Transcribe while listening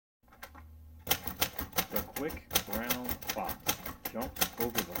quick brown fox jumps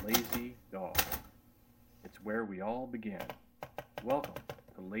over the lazy dog. It's where we all began. Welcome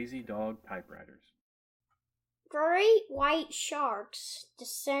to Lazy Dog Typewriters. Great white sharks,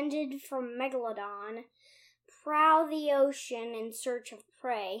 descended from Megalodon, prowl the ocean in search of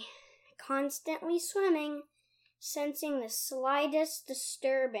prey, constantly swimming, sensing the slightest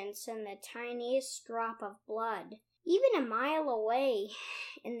disturbance and the tiniest drop of blood, even a mile away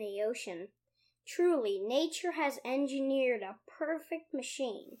in the ocean. Truly, nature has engineered a perfect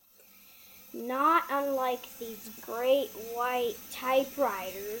machine, not unlike these great white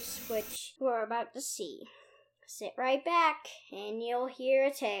typewriters which we're about to see. Sit right back and you'll hear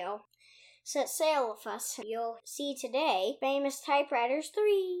a tale. Set sail with us. You'll see today Famous Typewriters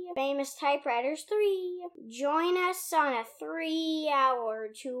 3. Famous Typewriters 3. Join us on a 3-hour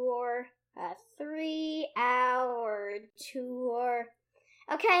tour. A 3-hour tour.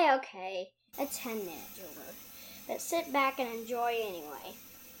 Okay. A 10-minute tour. But sit back and enjoy anyway.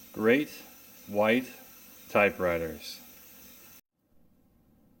 Great white typewriters.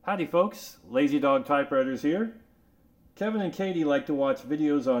 Howdy folks, Lazy Dog Typewriters here. Kevin and Katie like to watch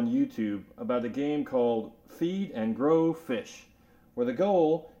videos on YouTube about a game called Feed and Grow Fish, where the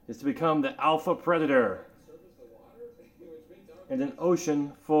goal is to become the alpha predator in an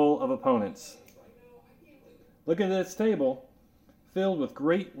ocean full of opponents. Look at this table, filled with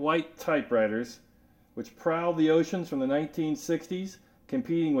great white typewriters, which prowl the oceans from the 1960s,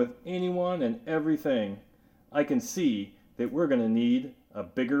 competing with anyone and everything. I can see that we're going to need a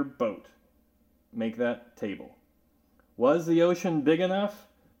bigger boat. Make that table. Was the ocean big enough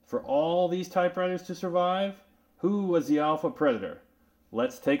for all these typewriters to survive? Who was the alpha predator?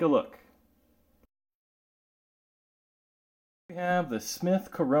 Let's take a look. We have the Smith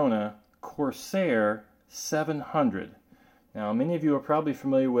Corona Corsair 700. Now, many of you are probably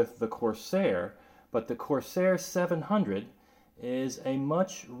familiar with the Corsair, but the Corsair 700 is a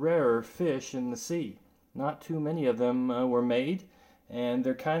much rarer fish in the sea. Not too many of them were made, and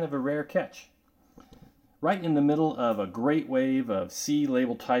they're kind of a rare catch. Right in the middle of a great wave of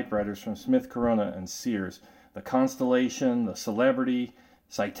C-label typewriters from Smith Corona and Sears, the Constellation, the Celebrity,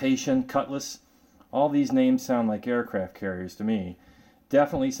 Citation, Cutlass, all these names sound like aircraft carriers to me.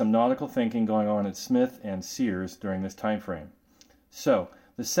 Definitely some nautical thinking going on at Smith and Sears during this time frame. So,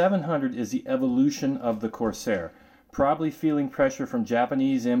 the 700 is the evolution of the Corsair. Probably feeling pressure from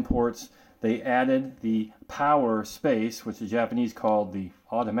Japanese imports, they added the power space, which the Japanese called the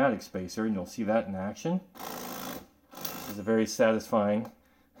automatic spacer, and you'll see that in action. This is a very satisfying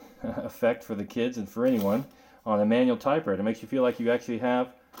effect for the kids and for anyone on a manual typewriter. It makes you feel like you actually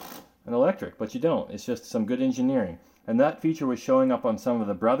have an electric, but you don't. It's just some good engineering. And that feature was showing up on some of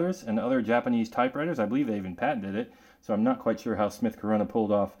the Brothers and other Japanese typewriters. I believe they even patented it, so I'm not quite sure how Smith Corona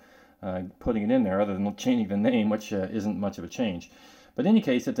pulled off putting it in there, other than changing the name, which isn't much of a change. But in any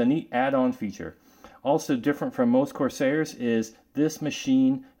case, it's a neat add-on feature. Also different from most Corsairs is this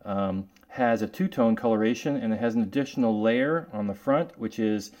machine has a two-tone coloration, and it has an additional layer on the front, which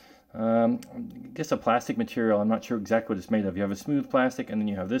is I guess a plastic material. I'm not sure exactly what it's made of. You have a smooth plastic, and then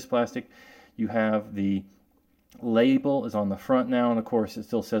you have this plastic. You have the label is on the front now, and of course it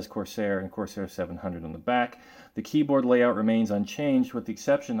still says Corsair and Corsair 700 on the back. The keyboard layout remains unchanged, with the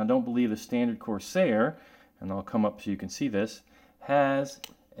exception, I don't believe the standard Corsair, and I'll come up so you can see this, has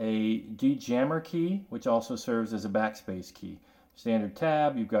a de-jammer key, which also serves as a backspace key. Standard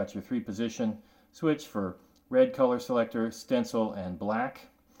tab, you've got your 3-position switch for red color selector, stencil, and black.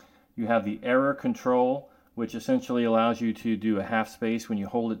 You have the error control, which essentially allows you to do a half space when you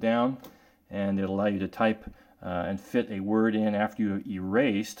hold it down, and it'll allow you to type and fit a word in after you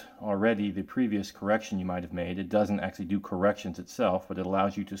erased already the previous correction you might have made. It doesn't actually do corrections itself, but it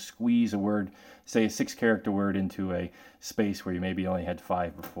allows you to squeeze a word, say a 6-character word, into a space where you maybe only had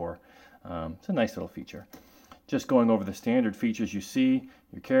 5 before. It's a nice little feature. Just going over the standard features you see,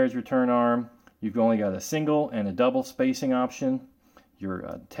 your carriage return arm, you've only got a single and a double spacing option.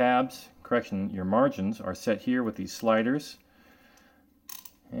 Your tabs, your margins are set here with these sliders.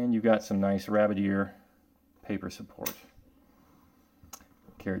 And you've got some nice rabbit ear paper support.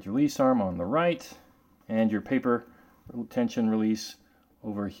 Carriage release arm on the right, and your paper tension release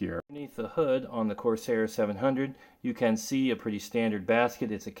over here. Underneath the hood on the Corsair 700, you can see a pretty standard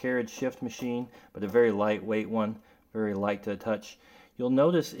basket. It's a carriage shift machine, but a very lightweight one, very light to touch. You'll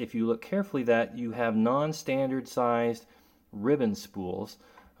notice if you look carefully that you have non-standard sized ribbon spools.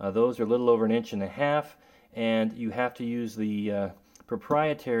 Those are a little over 1.5 inches, and you have to use the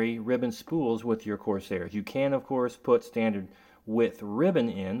proprietary ribbon spools with your Corsairs. You can, of course, put standard width ribbon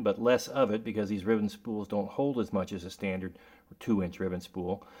in, but less of it because these ribbon spools don't hold as much as a standard 2-inch ribbon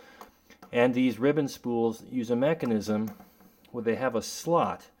spool. And these ribbon spools use a mechanism where they have a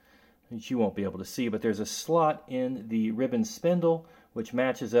slot, which you won't be able to see, but there's a slot in the ribbon spindle which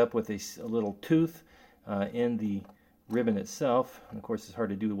matches up with a little tooth in the ribbon itself. And of course it's hard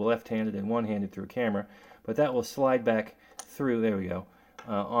to do left-handed and one-handed through a camera, but that will slide back through, there we go,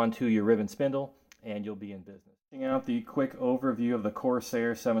 onto your ribbon spindle, and you'll be in business. Checking out the quick overview of the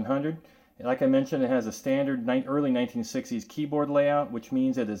Corsair 700. Like I mentioned, it has a standard early 1960s keyboard layout, which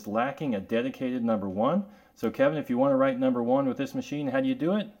means it is lacking a dedicated number 1. So Kevin, if you want to write number 1 with this machine, how do you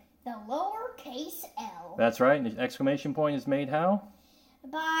do it? The lowercase l. That's right. And the exclamation point is made how?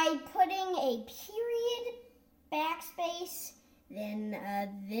 By putting a period, backspace, then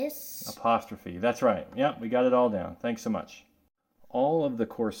this. Apostrophe. That's right. Yep, we got it all down. Thanks so much. All of the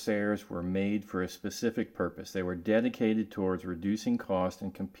Corsairs were made for a specific purpose. They were dedicated towards reducing cost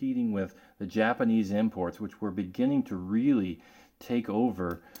and competing with the Japanese imports, which were beginning to really take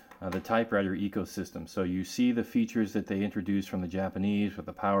over the typewriter ecosystem. So you see the features that they introduced from the Japanese with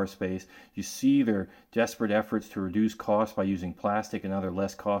the power space. You see their desperate efforts to reduce cost by using plastic and other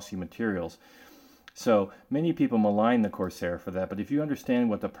less costly materials. So many people malign the Corsair for that, but if you understand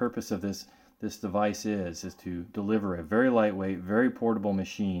what the purpose of this device is to deliver a very lightweight, very portable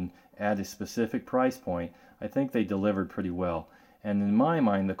machine at a specific price point, I think they delivered pretty well. And in my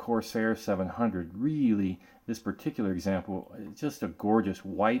mind, the Corsair 700 really, this particular example, just a gorgeous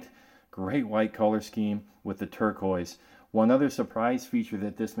white, great white color scheme with the turquoise. One other surprise feature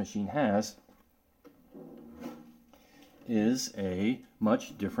that this machine has is a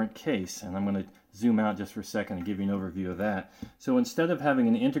much different case, and I'm going to zoom out just for a second and give you an overview of that. So instead of having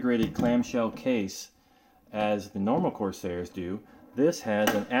an integrated clamshell case as the normal Corsairs do, this has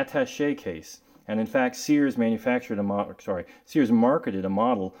an attaché case. And in fact, Sears marketed a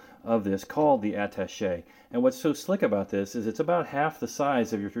model of this called the attaché. And what's so slick about this is it's about half the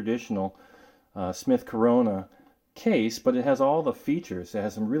size of your traditional Smith Corona case, but it has all the features. It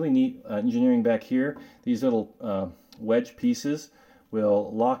has some really neat engineering back here. These little wedge pieces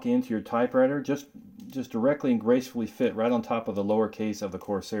will lock into your typewriter, just directly and gracefully fit right on top of the lower case of the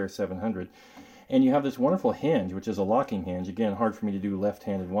Corsair 700. And you have this wonderful hinge, which is a locking hinge. Again, hard for me to do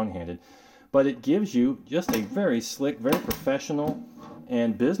left-handed, one-handed. But it gives you just a very slick, very professional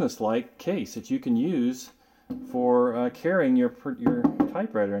and business-like case that you can use for carrying your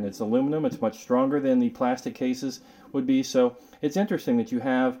typewriter. And it's aluminum. It's much stronger than the plastic cases would be. So it's interesting that you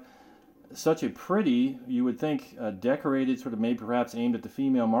have such a pretty, you would think, decorated, sort of made perhaps aimed at the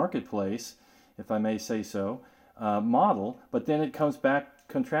female marketplace, if I may say so, model, but then it comes back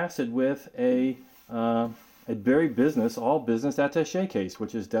contrasted with a very all business attaché case,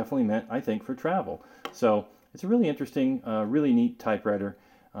 which is definitely meant, I think, for travel. So it's a really interesting, really neat typewriter.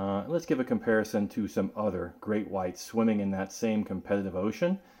 Let's give a comparison to some other great whites swimming in that same competitive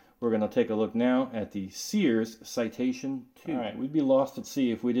ocean. We're going to take a look now at the Sears Citation 2. All right, we'd be lost at sea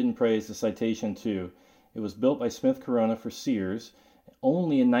if we didn't praise the Citation 2. It was built by Smith Corona for Sears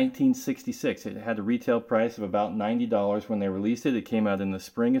only in 1966. It had a retail price of about $90 when they released it. It came out in the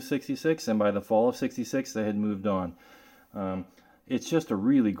spring of '66, and by the fall of '66, they had moved on. It's just a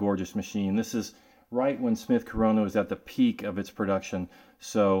really gorgeous machine. This is right when Smith Corona was at the peak of its production,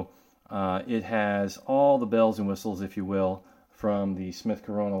 so it has all the bells and whistles, if you will, from the Smith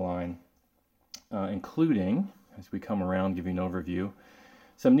Corona line, including, as we come around, give you an overview,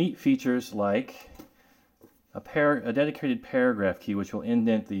 some neat features like a dedicated paragraph key which will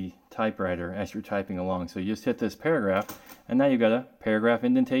indent the typewriter as you're typing along. So you just hit this paragraph, and now you've got a paragraph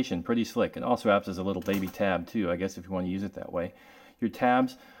indentation. Pretty slick. It also acts as a little baby tab too, I guess, if you want to use it that way. Your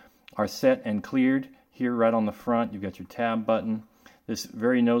tabs are set and cleared here right on the front. You've got your tab button. This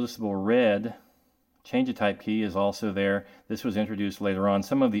very noticeable red change of type key is also there. This was introduced later on.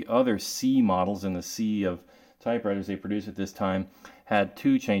 Some of the other C models in the sea of typewriters they produced at this time had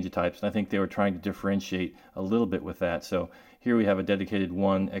two change of types, and I think they were trying to differentiate a little bit with that. So here we have a dedicated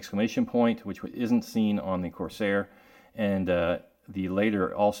one exclamation point, which isn't seen on the Corsair, and the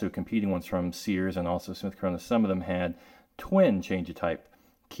later also competing ones from Sears and also Smith Corona, some of them had twin change of type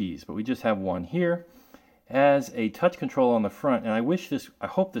keys, but we just have one here. As a touch control on the front, and I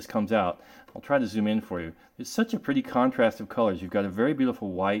hope this comes out. I'll try to zoom in for you. It's such a pretty contrast of colors. You've got a very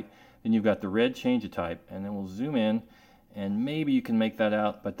beautiful white, then you've got the red change of type, and then we'll zoom in, and maybe you can make that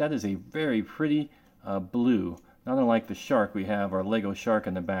out, but that is a very pretty blue. Not unlike the shark, we have our Lego shark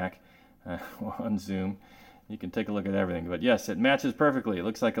in the back. We'll unzoom. You can take a look at everything, but yes, it matches perfectly. It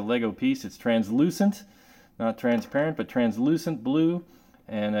looks like a Lego piece. It's translucent, not transparent, but translucent blue,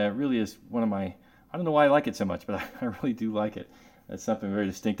 and it really is one of my, I don't know why I like it so much, but I really do like it. That's something very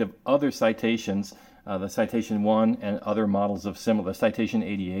distinctive. Other citations The Citation 1 and other models of similar, the Citation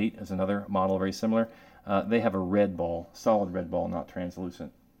 88 is another model very similar. They have a red ball, solid red ball, not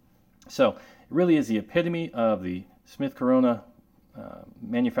translucent. So it really is the epitome of the Smith Corona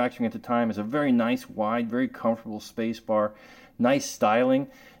manufacturing at the time. It's a very nice, wide, very comfortable space bar, nice styling.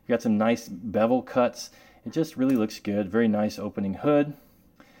 You've got some nice bevel cuts. It just really looks good. Very nice opening hood.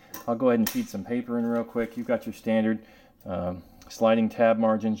 I'll go ahead and feed some paper in real quick. You've got your standard sliding tab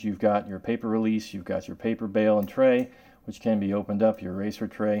margins. You've got your paper release. You've got your paper bale and tray, which can be opened up, your eraser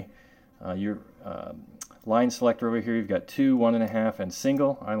tray. Your line selector over here, you've got 2, 1.5, and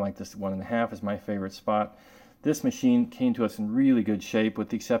single. I like this 1.5 is my favorite spot. This machine came to us in really good shape, with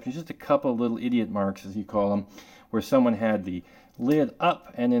the exception of just a couple of little idiot marks, as you call them, where someone had the lid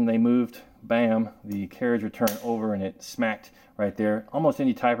up and then they moved, bam, the carriage return over and it smacked right there. Almost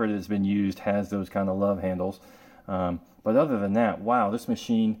any typewriter that's been used has those kind of love handles. But other than that, wow, this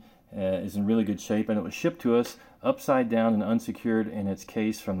machine is in really good shape, and it was shipped to us upside down and unsecured in its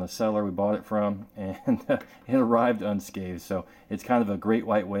case from the seller we bought it from, and it arrived unscathed. So it's kind of a great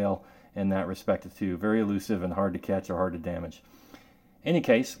white whale in that respect too. Very elusive and hard to catch or hard to damage. Any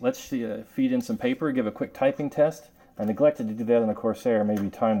case, let's feed in some paper, give a quick typing test. I neglected to do that on the Corsair. Maybe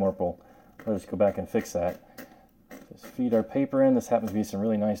Time Warp will let us go back and fix that. Just feed our paper in. This happens to be some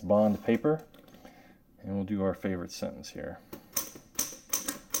really nice Bond paper. And we'll do our favorite sentence here.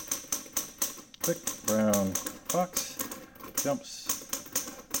 Quick brown fox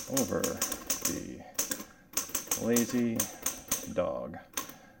jumps over the lazy dog.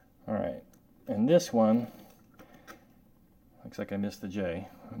 All right, and this one, looks like I missed the J.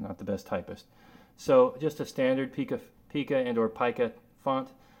 I'm not the best typist. So just a standard Pica and or Pica font,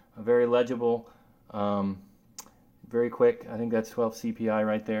 very legible, very quick. I think that's 12 CPI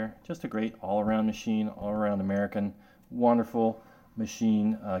right there. Just a great all-around machine, all-around American, wonderful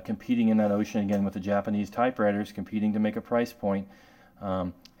machine, competing in that ocean again with the Japanese typewriters, competing to make a price point.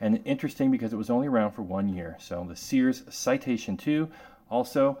 And interesting because it was only around for 1 year. So the Sears Citation 2,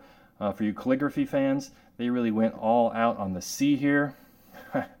 also for you calligraphy fans, they really went all out on the C here.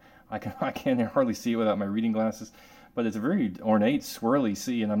 I can't hardly see it without my reading glasses, but it's a very ornate, swirly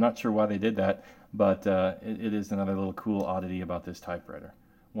C, and I'm not sure why they did that, but it is another little cool oddity about this typewriter,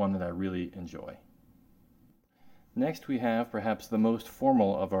 one that I really enjoy. Next we have perhaps the most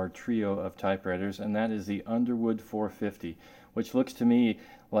formal of our trio of typewriters, and that is the Underwood 450, which looks to me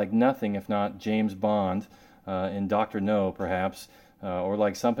like nothing if not James Bond in Dr. No, perhaps, or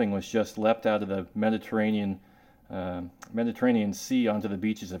like something was just leapt out of the Mediterranean Sea onto the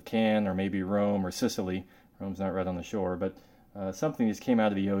beaches of Cannes or maybe Rome or Sicily. Rome's not right on the shore, but something just came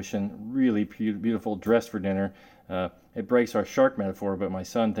out of the ocean, really beautiful, dressed for dinner. It breaks our shark metaphor, but my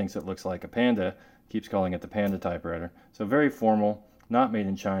son thinks it looks like a panda, keeps calling it the panda typewriter. So very formal, not made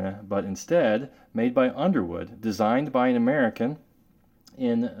in China, but instead made by Underwood, designed by an American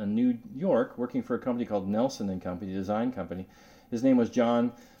in New York, working for a company called Nelson & Company, design company. His name was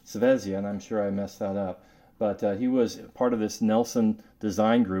John Svezia, and I'm sure I messed that up. But he was part of this Nelson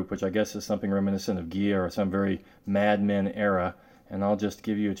design group, which I guess is something reminiscent of Gia or some very Mad Men era. And I'll just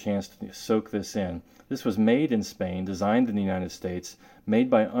give you a chance to soak this in. This was made in Spain, designed in the United States, made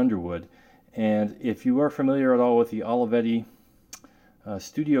by Underwood. And if you are familiar at all with the Olivetti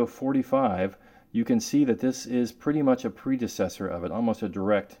Studio 45, you can see that this is pretty much a predecessor of it, almost a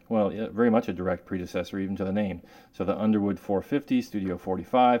direct, well, very much a direct predecessor even to the name. So the Underwood 450, Studio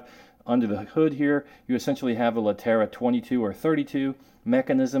 45. Under the hood here, you essentially have a Latera 22 or 32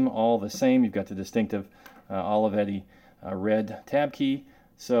 mechanism, all the same. You've got the distinctive Olivetti red tab key.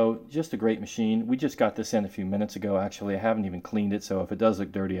 So just a great machine. We just got this in a few minutes ago, actually. I haven't even cleaned it, so if it does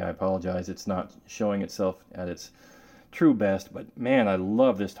look dirty, I apologize. It's not showing itself at its true best, but man, I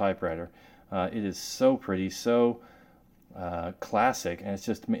love this typewriter. It is so pretty, so classic, and it's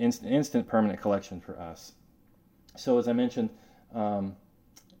just an instant permanent collection for us. So as I mentioned,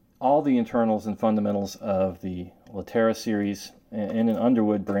 all the internals and fundamentals of the Latera series and an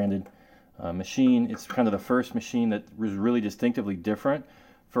Underwood branded machine. It's kind of the first machine that was really distinctively different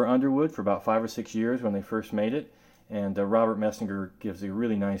for Underwood for about 5 or 6 years when they first made it. And Robert Messinger gives a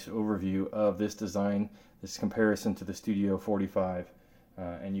really nice overview of this design, this comparison to the Studio 45.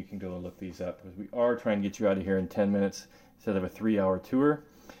 And you can go and look these up, because we are trying to get you out of here in 10 minutes instead of a 3-hour tour.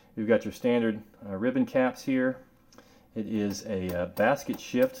 You've got your standard ribbon caps here. It is a basket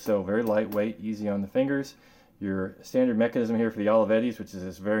shift, so very lightweight, easy on the fingers. Your standard mechanism here for the Olivettis, which is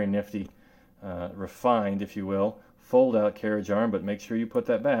this very nifty, refined, if you will, fold-out carriage arm, but make sure you put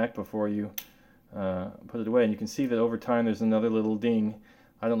that back before you put it away. And you can see that over time there's another little ding.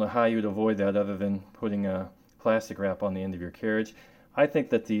 I don't know how you would avoid that other than putting a plastic wrap on the end of your carriage. I think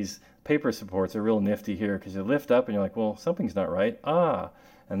that these paper supports are real nifty here because you lift up and you're like, well, something's not right.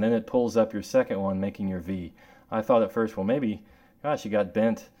 And then it pulls up your second one, making your V. I thought at first, well, maybe, gosh, you got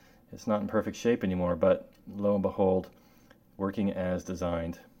bent. It's not in perfect shape anymore, but lo and behold, working as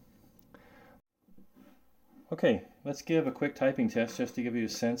designed. Okay, let's give a quick typing test just to give you a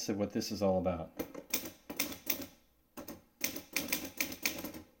sense of what this is all about.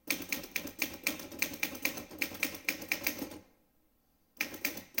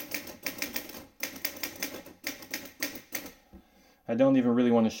 I don't even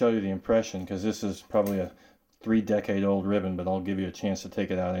really want to show you the impression because this is probably a 3-decade-old ribbon, but I'll give you a chance to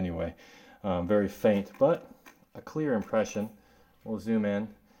take it out anyway. Very faint, but a clear impression. We'll zoom in.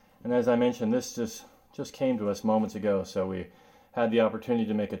 And as I mentioned, this just came to us moments ago, so we had the opportunity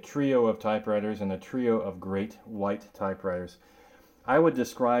to make a trio of typewriters and a trio of great white typewriters. I would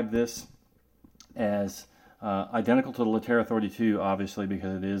describe this as identical to the Latera 32, obviously,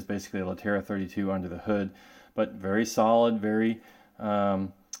 because it is basically a Latera 32 under the hood, but very solid, very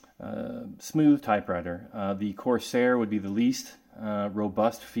smooth typewriter. The Corsair would be the least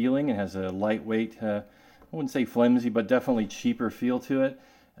robust feeling. It has a lightweight, I wouldn't say flimsy, but definitely cheaper feel to it.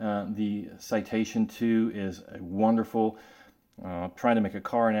 The Citation 2 is a wonderful, trying to make a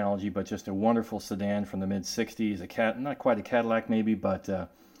car analogy, but just a wonderful sedan from the mid-60s. Not quite a Cadillac maybe, but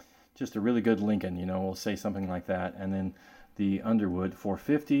just a really good Lincoln, you know, we'll say something like that. And then the Underwood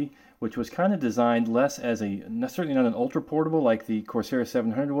 450, which was kind of designed less as certainly not an ultra portable like the Corsair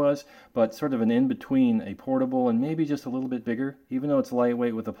 700 was, but sort of an in-between a portable and maybe just a little bit bigger. Even though it's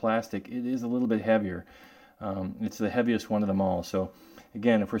lightweight with the plastic, it is a little bit heavier. It's the heaviest one of them all. So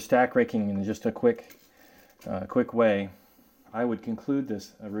again, if we're stack ranking in just a quick way, I would conclude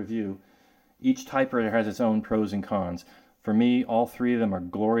this review. Each typewriter has its own pros and cons. For me, all three of them are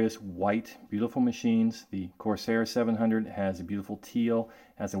glorious white, beautiful machines. The Corsair 700 has a beautiful teal,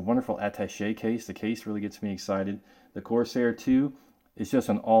 has a wonderful attaché case. The case really gets me excited. The Corsair 2 is just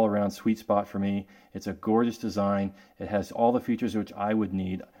an all-around sweet spot for me. It's a gorgeous design. It has all the features which I would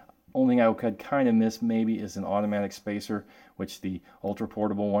need. Only thing I could kind of miss maybe is an automatic spacer, which the ultra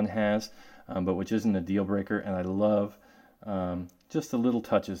portable one has, but which isn't a deal breaker. And I love just the little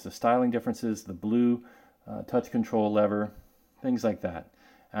touches, the styling differences, the blue touch control lever, things like that.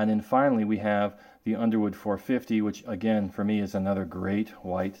 And then finally we have the Underwood 450, which again for me is another great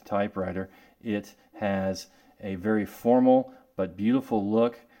white typewriter. It has a very formal but beautiful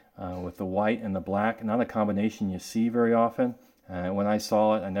look with the white and the black, not a combination you see very often. When I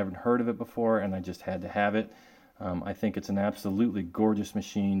saw it, I never heard of it before, and I just had to have it. I think it's an absolutely gorgeous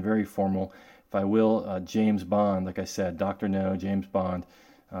machine, very formal. If I will, James Bond, like I said, Dr. No, James Bond,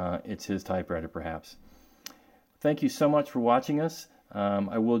 it's his typewriter perhaps. Thank you so much for watching us.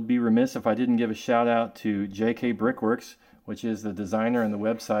 I would be remiss if I didn't give a shout out to JK Brickworks, which is the designer and the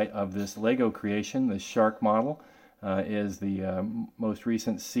website of this Lego creation. This shark model is the most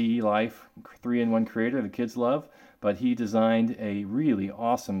recent Sea Life 3-in-1 creator the kids love, but he designed a really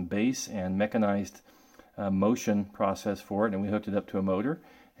awesome base and mechanized motion process for it, and we hooked it up to a motor,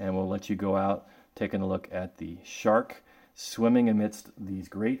 and we'll let you go out taking a look at the shark swimming amidst these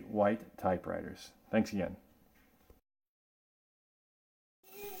great white typewriters. Thanks again.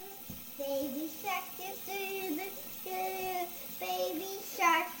 Baby shark, do, baby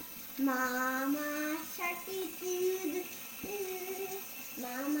shark, mama shark, do,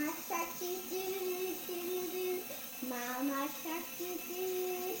 mama shark, do, mama shark, do,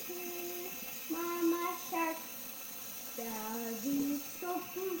 mama shark, daddy shark,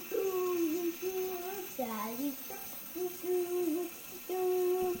 daddy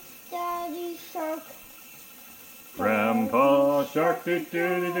shark, daddy shark. Grandpa shark, do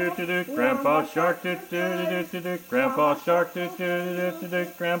do do do do. Grandpa shark, do do do do do. Grandpa shark, do do do do.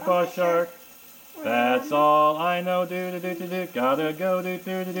 Grandpa shark. That's all I know. Do do do do do. Gotta go. Do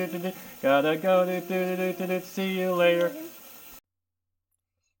do do do do. Gotta go. Do do do do do. See you later.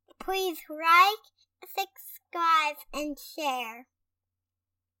 Please like, subscribe, and share.